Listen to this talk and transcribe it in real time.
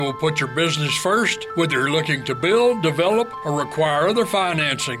Will put your business first, whether you're looking to build, develop, or require other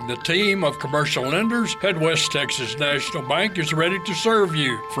financing. The team of commercial lenders at West Texas National Bank is ready to serve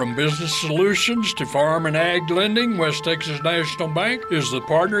you. From business solutions to farm and ag lending, West Texas National Bank is the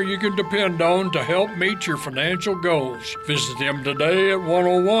partner you can depend on to help meet your financial goals. Visit them today at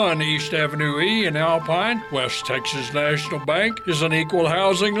 101 East Avenue E in Alpine. West Texas National Bank is an equal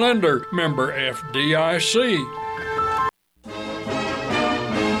housing lender. Member FDIC.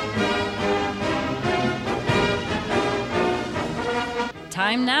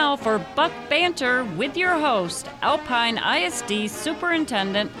 Time now for Buck Banter with your host, Alpine ISD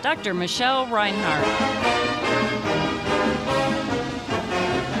Superintendent Dr. Michelle Reinhardt.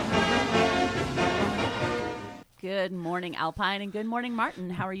 Good morning, Alpine, and good morning, Martin.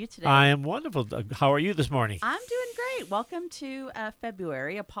 How are you today? I am wonderful. How are you this morning? I'm doing great. Welcome to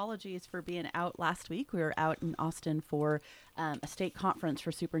February. Apologies for being out last week. We were out in Austin for a state conference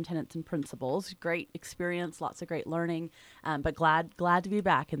for superintendents and principals. Great experience, lots of great learning, but glad to be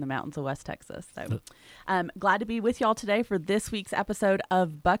back in the mountains of West Texas. So glad to be with y'all today for this week's episode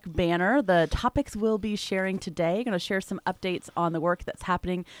of Buck Banner. The topics we'll be sharing today, going to share some updates on the work that's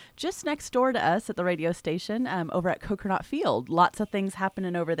happening just next door to us at the radio station over at Kokernot Field. Lots of things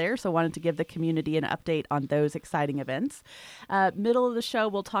happening over there, so wanted to give the community an update on those exciting events. Middle of the show,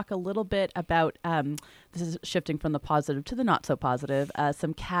 we'll talk a little bit about, this is shifting from the positive to the not so positive,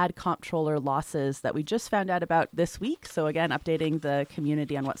 some CAD Comptroller losses that we just found out about this week. So again, updating the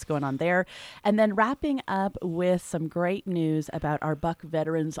community on what's going on there. And then wrapping up with some great news about our Buck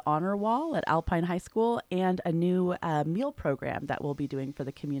Veterans Honor Wall at Alpine High School and a new meal program that we'll be doing for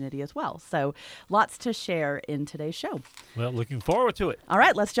the community as well. So lots to share in today's show. Well, looking forward to it. All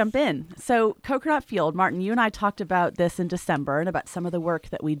right, let's jump in. So Kokernot Field, Martin, you and I talked about this in December and about some of the work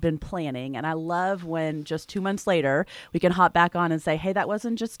that we'd been planning. And I love when just 2 months later, we can hop back on and say, hey, that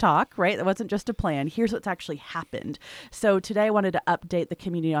wasn't just talk, right? That wasn't just a plan. Here's what's actually happened. So today I wanted to update the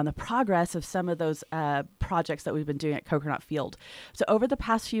community on the progress of some of those projects that we've been doing at Kokernot Field. So over the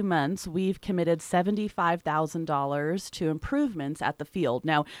past few months, we've committed $75,000 to improvements at the field.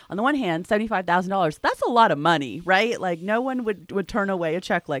 Now, on the one hand, $75,000, that's a lot of money, right? Like no one would turn away a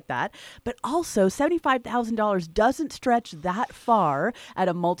check like that. But also $75,000 doesn't stretch that far at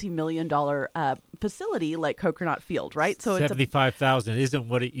a multi-million-dollar facility like Kokernot Field, right? So $75,000 isn't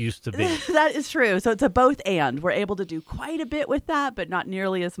what it used to be. That is true. So it's a both and. We're able to do quite a bit with that, but not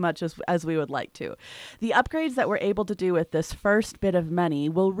nearly as much as we would like to. The upgrades that we're able to do with this first bit of money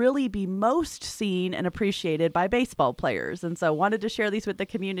will really be most seen and appreciated by baseball players. And so wanted to share these with the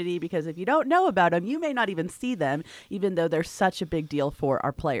community because if you don't know about them, you may not even see them, even though they're such a big deal for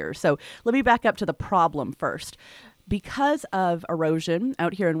our players. So let me back up to the problem first. Because of erosion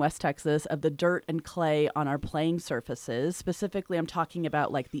out here in West Texas of the dirt and clay on our playing surfaces, specifically I'm talking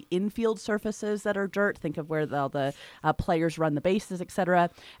about like the infield surfaces that are dirt, think of where all the players run the bases,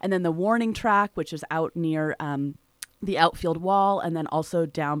 etc. And then the warning track, which is out near the outfield wall, and then also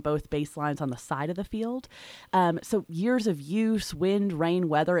down both baselines on the side of the field. So years of use, wind, rain,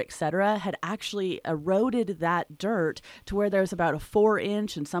 weather, etc., had actually eroded that dirt to where there's about a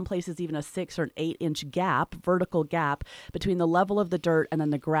 4-inch, in some places even a 6 or an 8-inch gap, vertical gap, between the level of the dirt and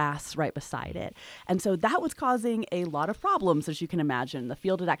then the grass right beside it. And so that was causing a lot of problems, as you can imagine. The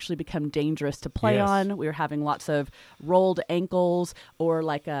field had actually become dangerous to play on. We were having lots of rolled ankles, or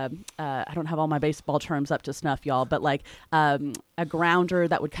like I don't have all my baseball terms up to snuff, y'all, but like a grounder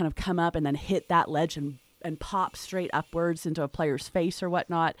that would kind of come up and then hit that ledge and pop straight upwards into a player's face or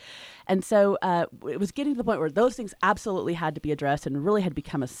whatnot. And so it was getting to the point where those things absolutely had to be addressed and really had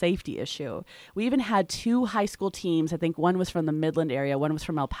become a safety issue. We even had 2 high school teams, I think one was from the Midland area, one was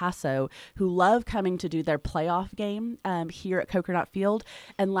from El Paso, who love coming to do their playoff game here at Kokernot Field.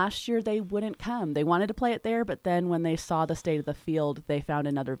 And last year they wouldn't come. They wanted to play it there, but then when they saw the state of the field, they found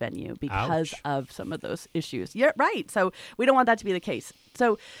another venue because of some of those issues. Yeah, right. So we don't want that to be the case.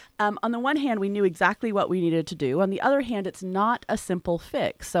 So on the one hand, we knew exactly what we needed to do. On the other hand, it's not a simple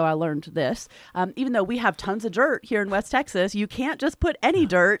fix. So I learned this. Even though we have tons of dirt here in West Texas, you can't just put any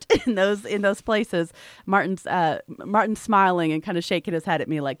dirt in those places. Martin's smiling and kind of shaking his head at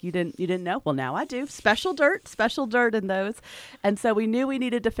me like, you didn't know? Well, now I do. Special dirt in those. And so we knew we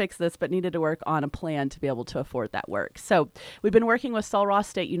needed to fix this, but needed to work on a plan to be able to afford that work. So we've been working with Sul Ross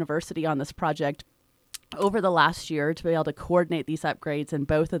State University on this project over the last year to be able to coordinate these upgrades in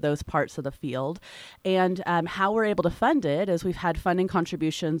both of those parts of the field. And how we're able to fund it is we've had funding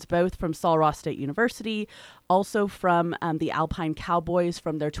contributions both from Sul Ross State University, also from the Alpine Cowboys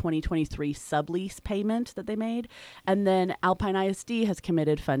from their 2023 sublease payment that they made. And then Alpine ISD has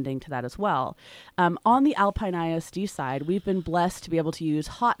committed funding to that as well. On the Alpine ISD side, we've been blessed to be able to use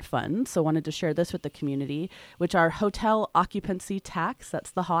HOT funds. So wanted to share this with the community, which are Hotel Occupancy Tax,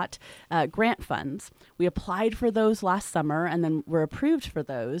 that's the HOT, grant funds. We applied for those last summer and then were approved for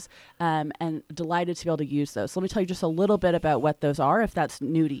those and delighted to be able to use those. So let me tell you just a little bit about what those are if that's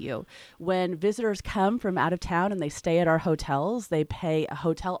new to you. When visitors come from out of town and they stay at our hotels, they pay a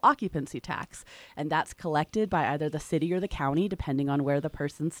hotel occupancy tax. And that's collected by either the city or the county, depending on where the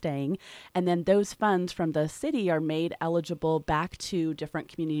person's staying. And then those funds from the city are made eligible back to different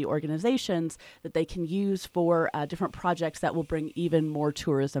community organizations that they can use for different projects that will bring even more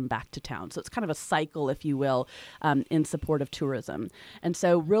tourism back to town. So it's kind of a cycle, if you will, in support of tourism. And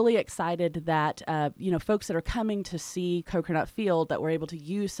so really excited that, folks that are coming to see Kokernot Field, that we're able to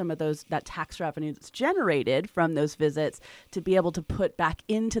use some of that tax revenue that's generated from those visits to be able to put back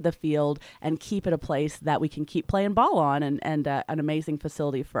into the field and keep it a place that we can keep playing ball on and an amazing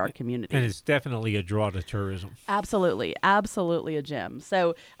facility for our community. And it's definitely a draw to tourism. Absolutely. Absolutely a gem.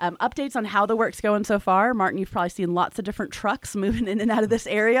 So updates on how the work's going so far. Martin, you've probably seen lots of different trucks moving in and out of this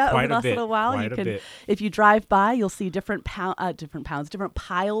area over the last little while. If you drive by, you'll see different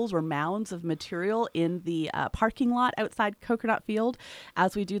piles or mounds of material in the parking lot outside Kokernot Field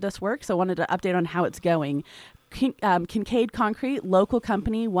as we do this work. So I wanted to update on how it's going. Kincaid Concrete, local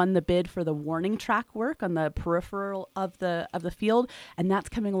company, won the bid for the warning track work on the peripheral of the field, and that's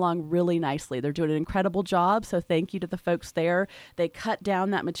coming along really nicely. They're doing an incredible job, so thank you to the folks there. They cut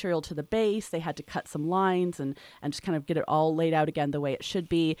down that material to the base. They had to cut some lines and just kind of get it all laid out again the way it should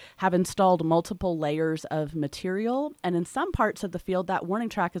be, have installed multiple layers of material, and in some parts of the field, that warning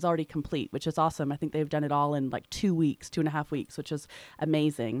track is already complete, which is awesome. I think they've done it all in like 2.5 weeks, which is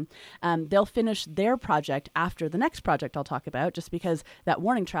amazing. They'll finish their project after the next project I'll talk about, just because that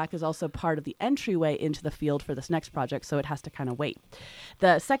warning track is also part of the entryway into the field for this next project, so it has to kind of wait.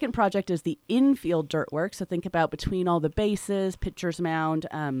 The second project is the infield dirt work, so think about between all the bases, pitcher's mound,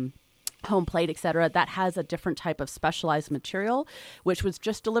 home plate, etc. That has a different type of specialized material, which was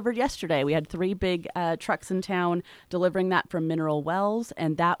just delivered yesterday. We had 3 big trucks in town delivering that from Mineral Wells,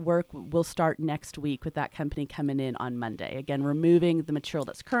 and that work will start next week with that company coming in on Monday. Again, removing the material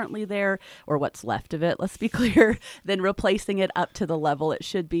that's currently there, or what's left of it, let's be clear, then replacing it up to the level it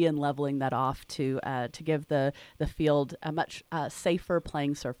should be and leveling that off to give the field a much safer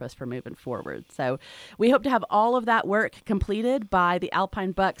playing surface for moving forward. So we hope to have all of that work completed by the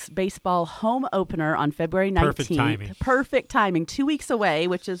Alpine Bucks baseball home opener on February 19th. Perfect timing. 2 weeks away,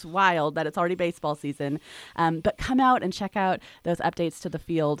 which is wild that it's already baseball season. But come out and check out those updates to the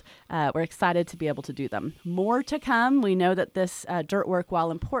field. We're excited to be able to do them. More to come. We know that this dirt work,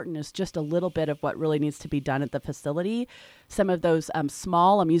 while important, is just a little bit of what really needs to be done at the facility. Some of those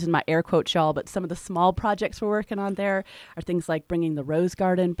small, I'm using my air quotes, y'all, but some of the small projects we're working on there are things like bringing the rose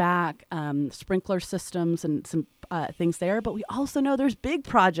garden back, sprinkler systems, and some things there. But we also know there's big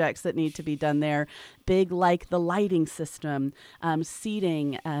projects that need to be done there, big like the lighting system,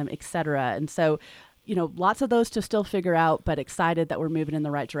 seating, etc. And so, lots of those to still figure out, but excited that we're moving in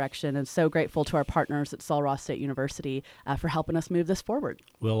the right direction, and so grateful to our partners at Sul Ross State University for helping us move this forward.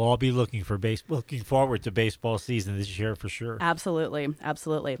 We'll all be looking forward to baseball season this year for sure. Absolutely.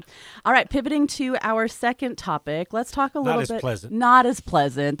 All right, pivoting to our second topic, let's talk a little bit. Not as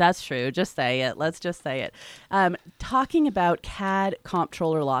pleasant. That's true. Just say it. Let's just say it. Talking about CAD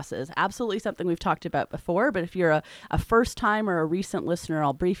Comptroller losses, absolutely something we've talked about before, but if you're a first time or a recent listener,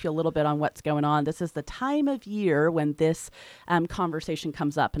 I'll brief you a little bit on what's going on. This is the time of year when this conversation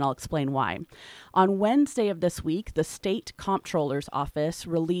comes up, and I'll explain why. On Wednesday of this week, the State Comptroller's Office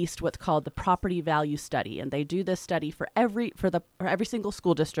released what's called the Property Value Study, and they do this study for every single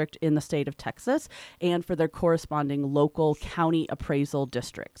school district in the state of Texas and for their corresponding local county appraisal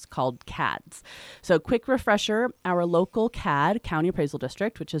districts called CADs. So quick refresher, our local CAD, County Appraisal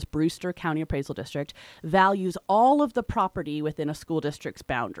District, which is Brewster County Appraisal District, values all of the property within a school district's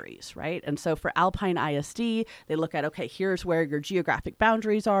boundaries, right? And so for Alpine ISD, they look at, okay, here's where your geographic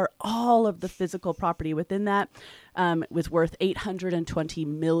boundaries are, all of the physical property within that. was worth $820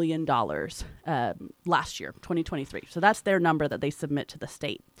 million last year, 2023. So that's their number that they submit to the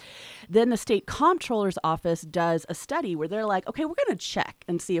state. Then the state comptroller's office does a study where they're like, okay, we're going to check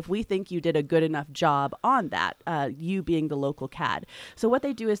and see if we think you did a good enough job on that, you being the local CAD. So what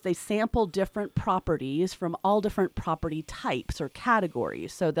they do is they sample different properties from all different property types or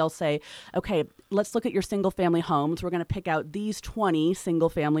categories. So they'll say, okay, let's look at your single family homes. We're going to pick out these 20 single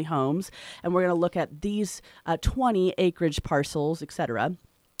family homes, and we're going to look at these 20 acreage parcels, etc.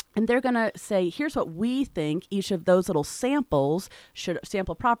 And they're going to say, here's what we think each of those little sample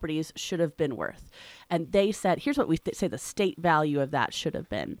properties should have been worth. And they said, here's what we say the state value of that should have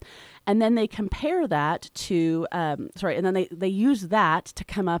been. And then they compare that to, and then they use that to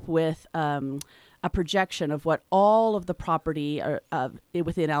come up with a projection of what all of the property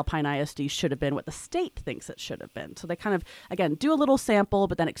within Alpine ISD should have been, what the state thinks it should have been. So they kind of, again, do a little sample,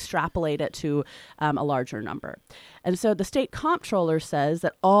 but then extrapolate it to a larger number. And so the state comptroller says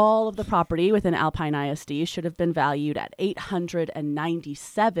that all of the property within Alpine ISD should have been valued at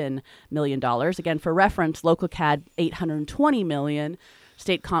 $897 million. Again, for reference, local CAD, $820 million.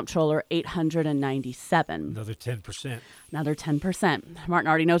 State comptroller, $897. Another 10%. Another 10%. Martin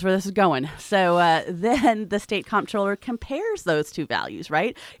already knows where this is going. So then the state comptroller compares those two values,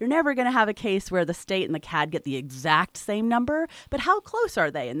 right? You're never going to have a case where the state and the CAD get the exact same number, but how close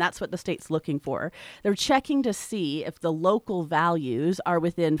are they? And that's what the state's looking for. They're checking to see if the local values are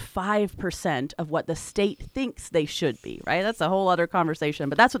within 5% of what the state thinks they should be, right? That's a whole other conversation,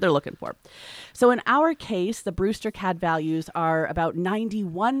 but that's what they're looking for. So in our case, the Brewster CAD values are about 91%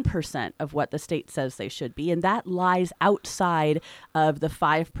 of what the state says they should be, and that lies outside of the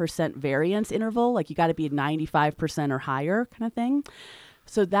 5% variance interval. Like you got to be 95% or higher kind of thing.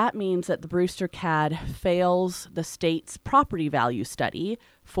 So that means that the Brewster CAD fails the state's property value study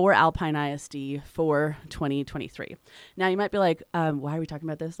for Alpine ISD for 2023. Now, you might be like, why are we talking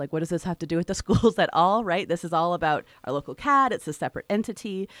about this? Like, what does this have to do with the schools at all, right? This is all about our local CAD. It's a separate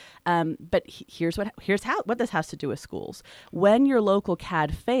entity. But here's what this has to do with schools. When your local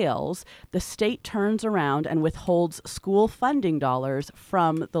CAD fails, the state turns around and withholds school funding dollars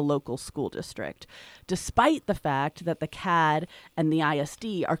from the local school district, despite the fact that the CAD and the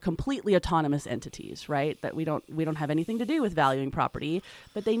ISD are completely autonomous entities, right? That we don't have anything to do with valuing property,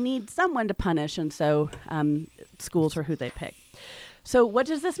 but they need someone to punish, and so schools are who they pick. So what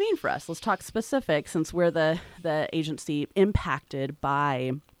does this mean for us? Let's talk specifics, since we're the agency impacted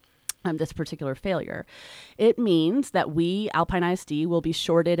by this particular failure. It means that we, Alpine ISD, will be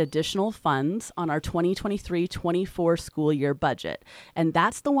shorted additional funds on our 2023-24 school year budget. And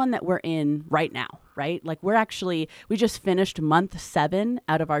that's the one that we're in right now, right? Like we just finished month 7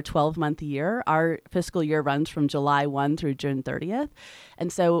 out of our 12-month year. Our fiscal year runs from July 1 through June 30th.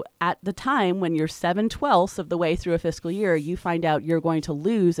 And so at the time when you're 7/12 of the way through a fiscal year, you find out you're going to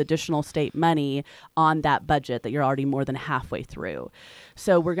lose additional state money on that budget that you're already more than halfway through.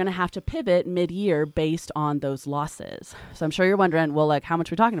 So we're going to have to pivot mid-year based on those losses. So I'm sure you're wondering, well, like, how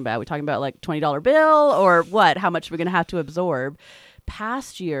much are we talking about? Are we talking about like $20 bill or what? How much are we going to have to absorb?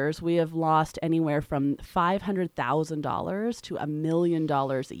 Past years, we have lost anywhere from $500,000 to $1 million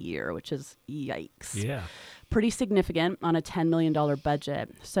a year, which is yikes. Yeah. Pretty significant on a $10 million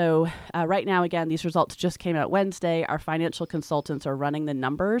budget. So right now, again, these results just came out Wednesday. Our financial consultants are running the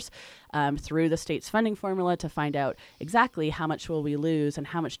numbers through the state's funding formula to find out exactly how much will we lose and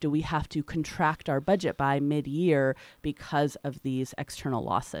how much do we have to contract our budget by mid-year because of these external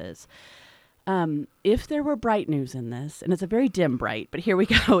losses. If there were bright news in this, and it's a very dim bright, but here we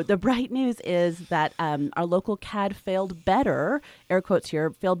go. The bright news is that our local CAD failed better, air quotes here,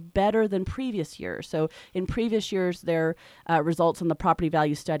 failed better than previous years. So in previous years, their results on the property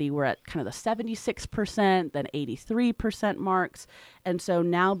value study were at kind of the 76%, then 83% marks. And so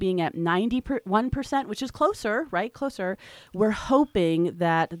now being at 91%, which is closer, right? Closer. We're hoping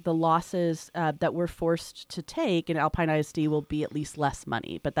that the losses that we're forced to take in Alpine ISD will be at least less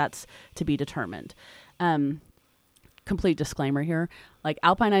money, but that's to be determined. Complete disclaimer here. Like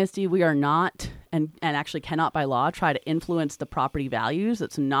Alpine ISD, we are not, and actually cannot by law, try to influence the property values.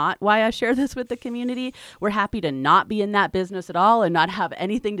 That's not why I share this with the community. We're happy to not be in that business at all and not have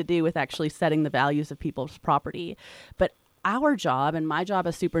anything to do with actually setting the values of people's property. But our job, and my job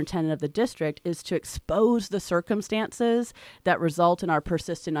as superintendent of the district, is to expose the circumstances that result in our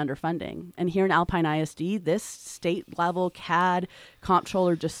persistent underfunding. And here in Alpine ISD, this state-level CAD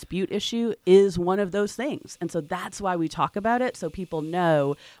comptroller dispute issue is one of those things. And so that's why we talk about it, so people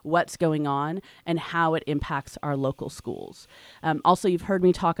know what's going on and how it impacts our local schools. Also, you've heard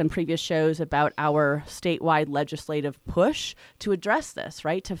me talk on previous shows about our statewide legislative push to address this,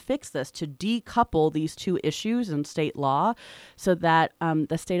 right? To fix this, to decouple these two issues in state law so that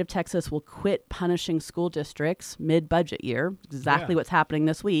the state of Texas will quit punishing school districts mid-budget year, exactly what's happening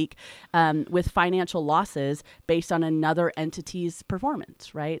this week, with financial losses based on another entity's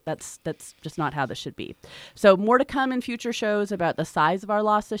performance, right? That's just not how this should be. So more to come in future shows about the size of our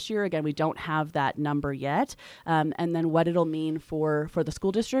loss this year. Again, we don't have that number yet. And then what it'll mean for the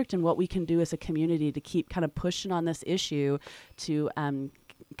school district and what we can do as a community to keep kind of pushing on this issue to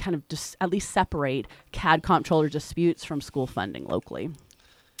kind of just at least separate CAD comptroller disputes from school funding locally.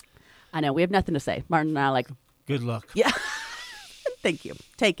 I know we have nothing to say. Martin and I are like, good luck. Yeah. Thank you.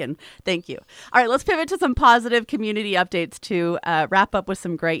 Taken. Thank you. All right, let's pivot to some positive community updates to wrap up with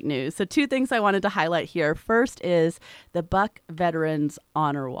some great news. So 2 things I wanted to highlight here. First is the Buck Veterans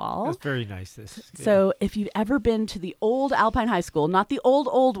Honor Wall. That's very nice. So if you've ever been to the old Alpine High School, not the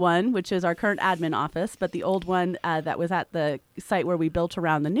old one, which is our current admin office, but the old one that was at the site where we built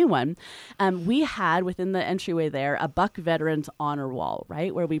around the new one, we had within the entryway there a Buck Veterans Honor Wall,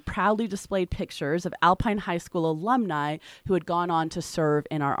 right, where we proudly displayed pictures of Alpine High School alumni who had gone on to serve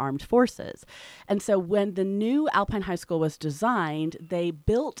in our armed forces. And so when the new Alpine High School was designed, they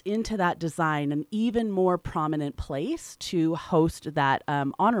built into that design an even more prominent place to host that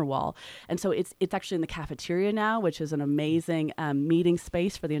honor wall. And so it's actually in the cafeteria now, which is an amazing meeting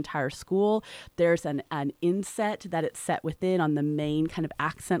space for the entire school. There's an inset that it's set within on the main kind of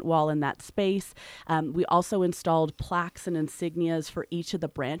accent wall in that space. We also installed plaques and insignias for each of the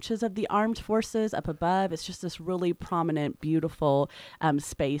branches of the armed forces up above. It's just this really prominent, beautiful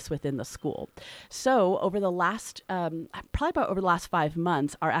space within the school. So over the last, probably about over the last 5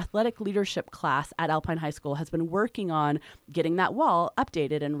 months, our athletic leadership class at Alpine High School has been working on getting that wall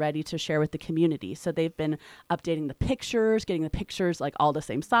updated and ready to share with the community. So they've been updating the pictures, getting the pictures like all the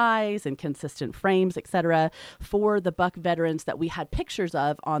same size and consistent frames, etc., for the Buck veterans that we had pictures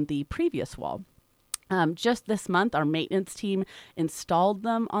of on the previous wall. Just this month, our maintenance team installed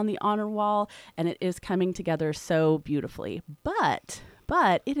them on the honor wall, and it is coming together so beautifully. But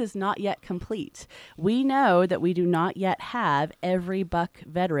it is not yet complete. We know that we do not yet have every Buck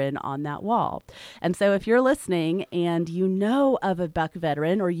veteran on that wall. And so if you're listening and you know of a Buck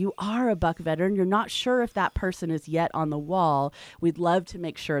veteran or you are a Buck veteran, you're not sure if that person is yet on the wall, we'd love to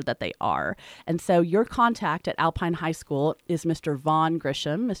make sure that they are. And so your contact at Alpine High School is Mr. Vaughn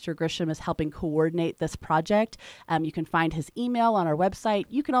Grisham. Mr. Grisham is helping coordinate this project. You can find his email on our website.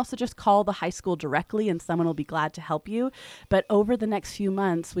 You can also just call the high school directly and someone will be glad to help you. But over the next few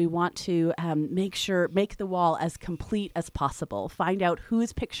months, we want to make the wall as complete as possible. Find out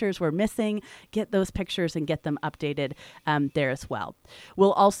whose pictures we're missing, get those pictures and get them updated there as well.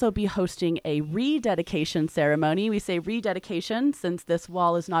 We'll also be hosting a rededication ceremony. We say rededication since this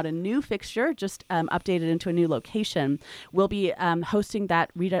wall is not a new fixture, just updated into a new location. We'll be hosting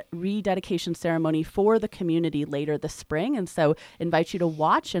that rededication ceremony for the community later this spring. And so invite you to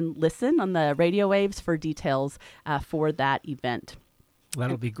watch and listen on the radio waves for details for that event.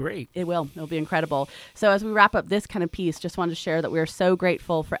 That'll be great. It will. It'll be incredible. So as we wrap up this kind of piece, just wanted to share that we are so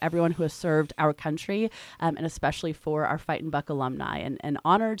grateful for everyone who has served our country, and especially for our Fightin' Buck alumni, and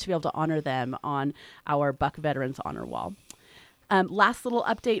honored to be able to honor them on our Buck Veterans Honor Wall. Last little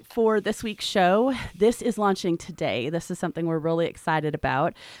update for this week's show. This is launching today. This is something we're really excited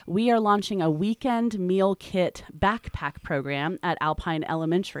about. We are launching a weekend meal kit backpack program at Alpine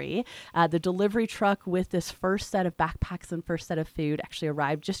Elementary. The delivery truck with this first set of backpacks and first set of food actually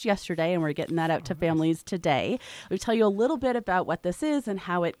arrived just yesterday, and we're getting that out to families today. We'll tell you a little bit about what this is and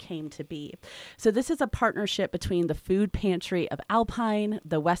how it came to be. So this is a partnership between the Food Pantry of Alpine,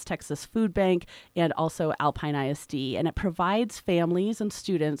 the West Texas Food Bank, and also Alpine ISD, and it provides families and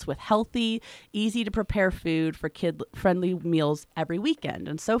students with healthy, easy to prepare food for kid-friendly meals every weekend.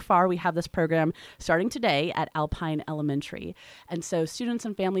 And so far, we have this program starting today at Alpine Elementary. And so students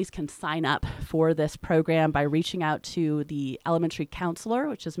and families can sign up for this program by reaching out to the elementary counselor,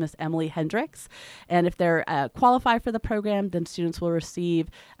 which is Miss Emily Hendricks. And if they're qualify for the program, then students will receive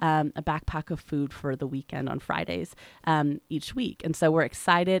a backpack of food for the weekend on Fridays each week. And so we're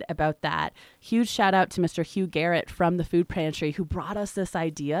excited about that. Huge shout out to Mr. Hugh Garrett from the Food Pantry Elementary who brought us this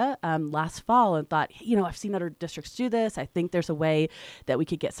idea last fall and thought, I've seen other districts do this. I think there's a way that we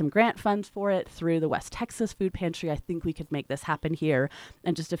could get some grant funds for it through the West Texas Food Pantry. I think we could make this happen here.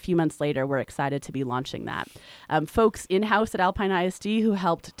 And just a few months later, we're excited to be launching that. Folks in-house at Alpine ISD who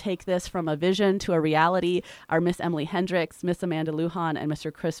helped take this from a vision to a reality are Miss Emily Hendricks, Miss Amanda Lujan, and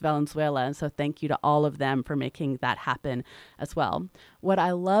Mr. Chris Valenzuela. And so thank you to all of them for making that happen as well. What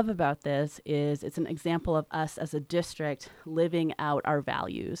I love about this is it's an example of us as a district living out our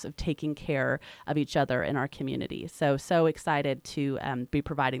values of taking care of each other in our community. So excited to be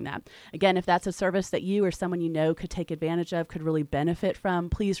providing that. Again, if that's a service that you or someone you know could take advantage of, could really benefit from,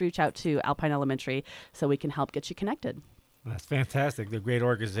 please reach out to Alpine Elementary so we can help get you connected. That's fantastic. They're great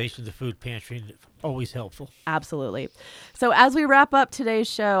organization, the food pantry, always helpful. Absolutely. So as we wrap up today's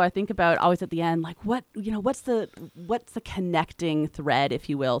show, I think about always at the end, like what's the connecting thread, if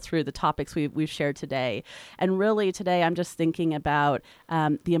you will, through the topics we've shared today. And really today, I'm just thinking about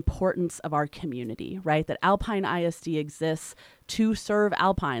the importance of our community, right? That Alpine ISD exists to serve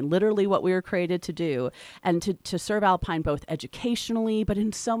Alpine, literally what we were created to do, and to serve Alpine both educationally, but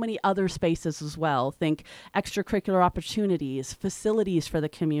in so many other spaces as well. Think extracurricular opportunities, facilities for the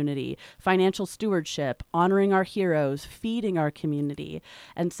community, financial stewardship, honoring our heroes, feeding our community.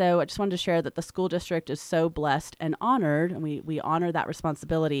 And so I just wanted to share that the school district is so blessed and honored, and we honor that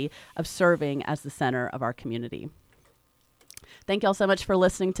responsibility of serving as the center of our community. Thank you all so much for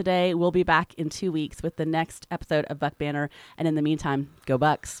listening today. We'll be back in 2 weeks with the next episode of Buck Banner. And in the meantime, go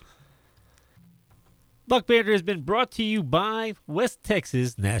Bucks. Buck Banner has been brought to you by West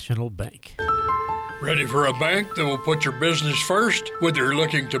Texas National Bank. Ready for a bank that will put your business first? Whether you're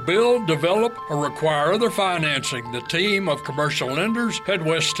looking to build, develop, or require other financing, the team of commercial lenders at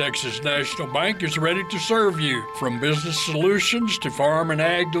West Texas National Bank is ready to serve you. From business solutions to farm and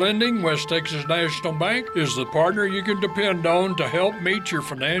ag lending, West Texas National Bank is the partner you can depend on to help meet your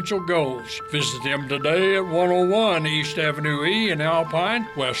financial goals. Visit them today at 101 East Avenue E in Alpine.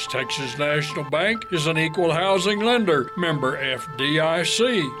 West Texas National Bank is an equal housing lender, member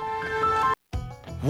FDIC.